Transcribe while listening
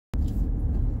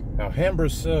Alhambra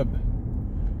Sub,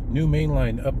 new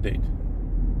mainline update.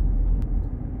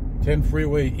 10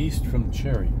 freeway east from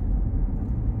Cherry.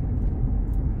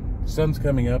 Sun's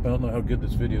coming up. I don't know how good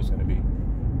this video is going to be.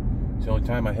 It's the only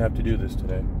time I have to do this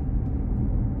today.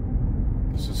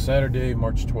 This is Saturday,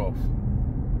 March 12th.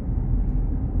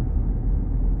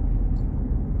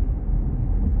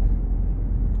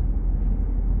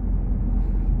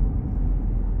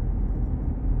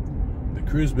 The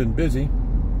crew's been busy.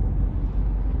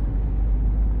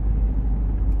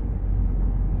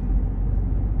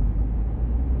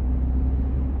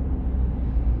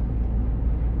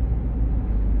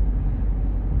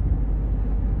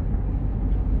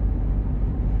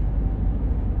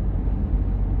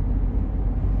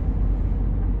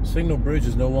 Signal Bridge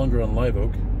is no longer on Live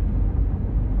Oak.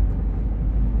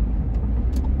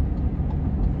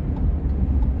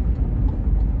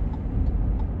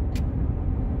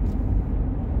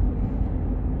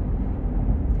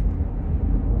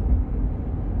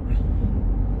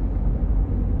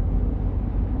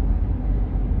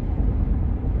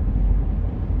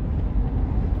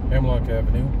 Hemlock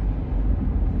Avenue.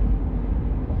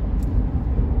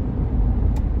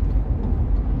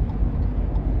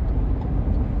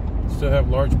 Still have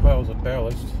large piles of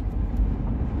ballast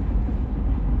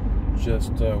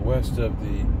just west of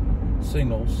the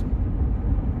signals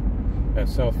at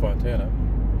South Fontana.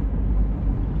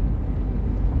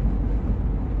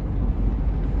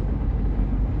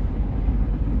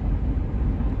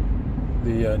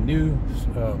 The new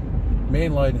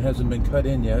main line hasn't been cut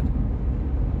in yet,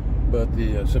 but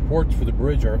the supports for the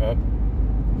bridge are up,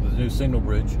 the new signal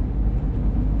bridge,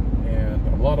 and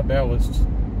a lot of ballast.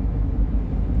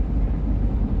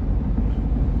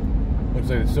 Looks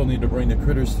like they still need to bring the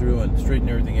critters through and straighten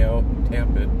everything out and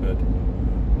tamp it, but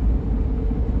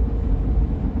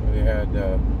they had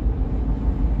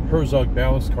Herzog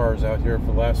ballast cars out here for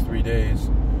the last 3 days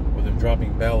with them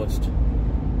dropping ballast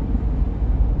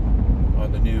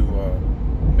on the new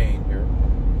main here.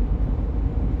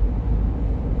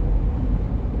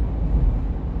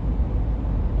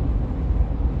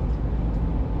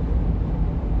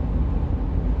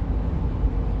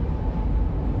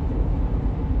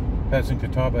 Passing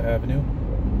Catawba Avenue,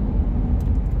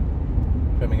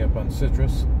 coming up on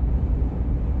Citrus.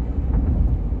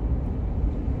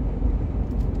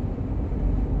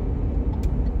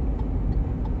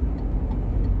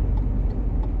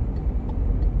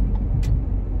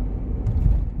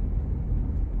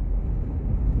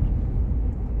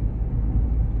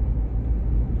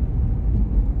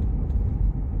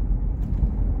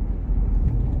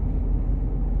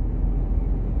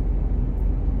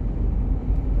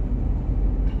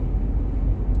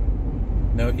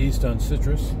 Now east on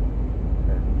Citrus,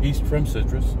 or east from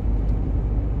Citrus.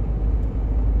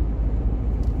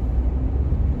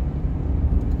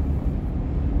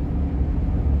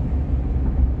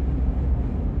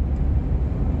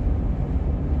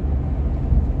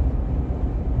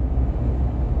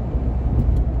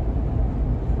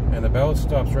 And the ballast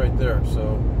stops right there,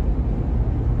 so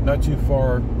not too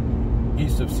far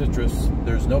east of Citrus,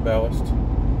 there's no ballast.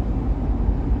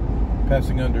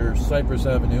 Passing under Cypress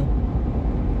Avenue.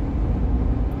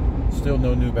 Still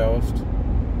no new ballast.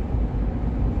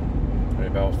 Any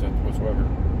ballast whatsoever.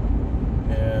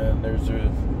 And there's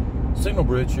a signal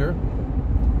bridge here.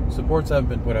 Supports haven't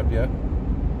been put up yet.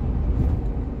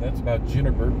 That's about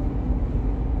Juniper.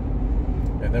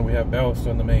 And then we have ballast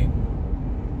on the main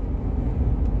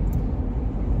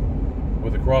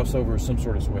with a crossover, some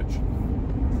sort of switch.